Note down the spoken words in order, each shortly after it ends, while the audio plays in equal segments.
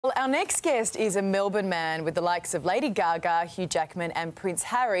Well, our next guest is a Melbourne man with the likes of Lady Gaga, Hugh Jackman and Prince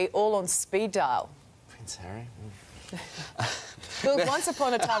Harry all on speed dial. Prince Harry? Look, once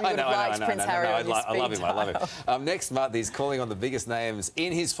upon a time you would have liked Prince Harry on your speed dial. I love him. Next month he's calling on the biggest names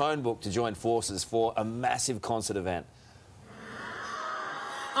in his phone book to join forces for a massive concert event.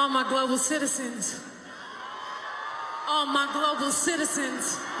 All my global citizens. All my global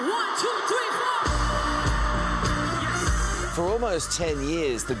citizens. 1, 2, 3, 4. For almost 10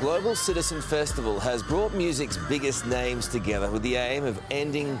 years, the Global Citizen Festival has brought music's biggest names together with the aim of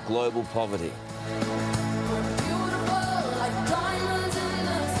ending global poverty.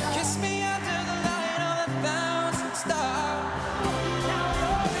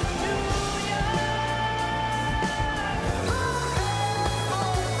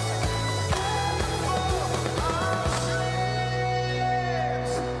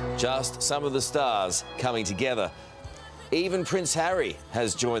 Just some of the stars coming together. Even Prince Harry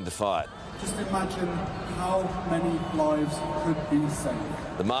has joined the fight. Just imagine how many lives could be saved.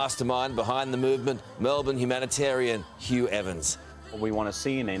 The mastermind behind the movement, Melbourne humanitarian Hugh Evans. We want to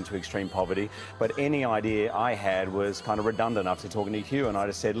see an end to extreme poverty, but any idea I had was kind of redundant after talking to Hugh, and I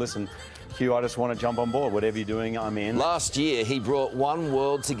just said, listen, Hugh, I just want to jump on board. Whatever you're doing, I'm in. Last year, he brought one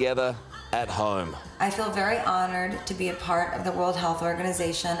world together at home. I feel very honored to be a part of the World Health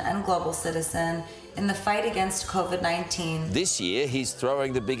Organization and Global Citizen in the fight against COVID-19. This year, he's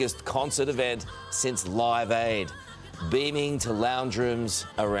throwing the biggest concert event since Live Aid, beaming to lounge rooms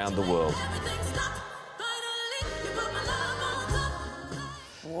around the world.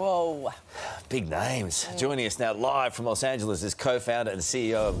 Whoa. Big names. Joining us now live from Los Angeles is co-founder and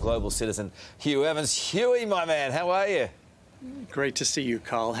CEO of Global Citizen, Hugh Evans. Huey, my man, how are you? Great to see you,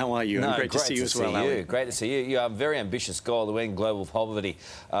 Karl. How are you? No, and great to see you as well, Alan. Great to see you. You have a very ambitious goal to end global poverty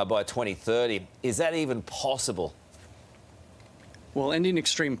by 2030. Is that even possible? Well, ending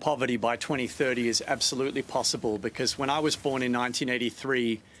extreme poverty by 2030 is absolutely possible, because when I was born in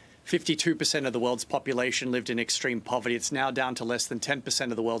 1983, 52% of the world's population lived in extreme poverty. It's now down to less than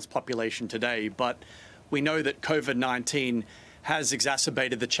 10% of the world's population today. But we know that COVID-19 has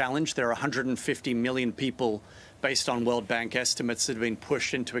exacerbated the challenge. There are 150 million people, based on World Bank estimates, that have been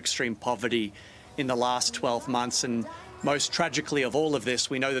pushed into extreme poverty in the last 12 months. And most tragically of all of this,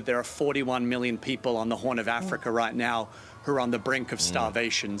 we know that there are 41 million people on the Horn of Africa right now who are on the brink of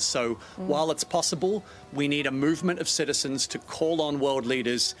starvation. So while it's possible, we need a movement of citizens to call on world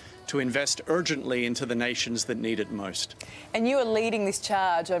leaders to invest urgently into the nations that need it most. And you are leading this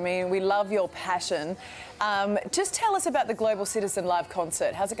charge. I mean, we love your passion. Just tell us about the Global Citizen Live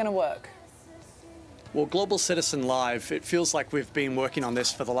concert. How's it going to work? Well, Global Citizen Live, it feels like we've been working on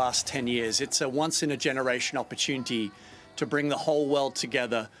this for the last 10 years. It's a once-in-a-generation opportunity to bring the whole world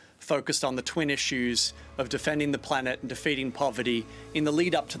together, focused on the twin issues of defending the planet and defeating poverty in the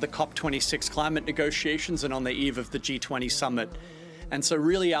lead up to the COP26 climate negotiations and on the eve of the G20 summit. And so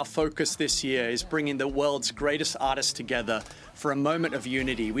really our focus this year is bringing the world's greatest artists together for a moment of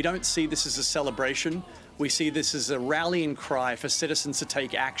unity. We don't see this as a celebration. We see this as a rallying cry for citizens to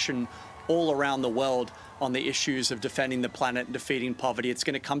take action all around the world on the issues of defending the planet and defeating poverty. It's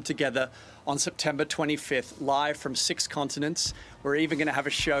going to come together on September 25th, live from 6 continents. We're even going to have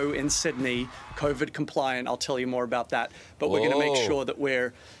a show in Sydney, COVID compliant. I'll tell you more about that. But we're going to make sure that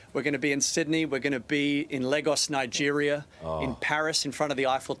we're going to be in Sydney, we're going to be in Lagos, Nigeria, in Paris, in front of the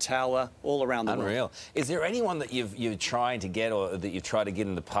Eiffel Tower, all around the world. Unreal. Is there anyone that you're trying to get, or that you've tried to get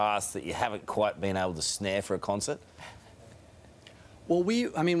in the past, that you haven't quite been able to snare for a concert? Well,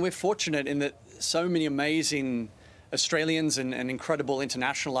 we're fortunate in that so many amazing Australians and incredible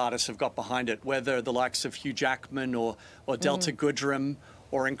international artists have got behind it, whether the likes of Hugh Jackman or Delta Goodrem,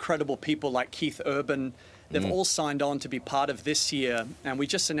 or incredible people like Keith Urban. They've all signed on to be part of this year. And we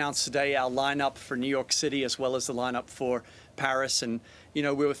just announced today our lineup for New York City, as well as the lineup for Paris. And, you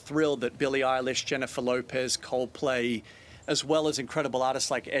know, we were thrilled that Billie Eilish, Jennifer Lopez, Coldplay, as well as incredible artists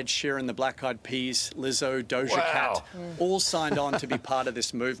like Ed Sheeran, the Black Eyed Peas, Lizzo, Doja Cat, all signed on to be part of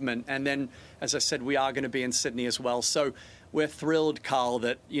this movement. And then, as I said, we are going to be in Sydney as well. So we're thrilled, Karl,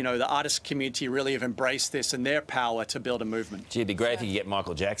 that, you know, the artist community really have embraced this and their power to build a movement. Gee, it'd be great if you could get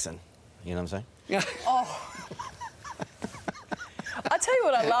Michael Jackson. You know what I'm saying? Yeah. Oh. I tell you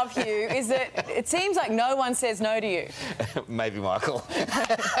what I love, Hugh, is that it seems like no one says no to you. Maybe Michael.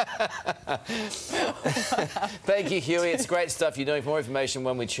 Thank you, Huey. It's great stuff you're doing. For more information,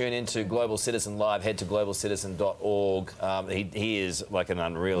 when we tune into Global Citizen Live, head to globalcitizen.org. He is like an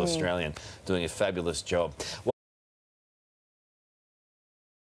unreal Australian, doing a fabulous job.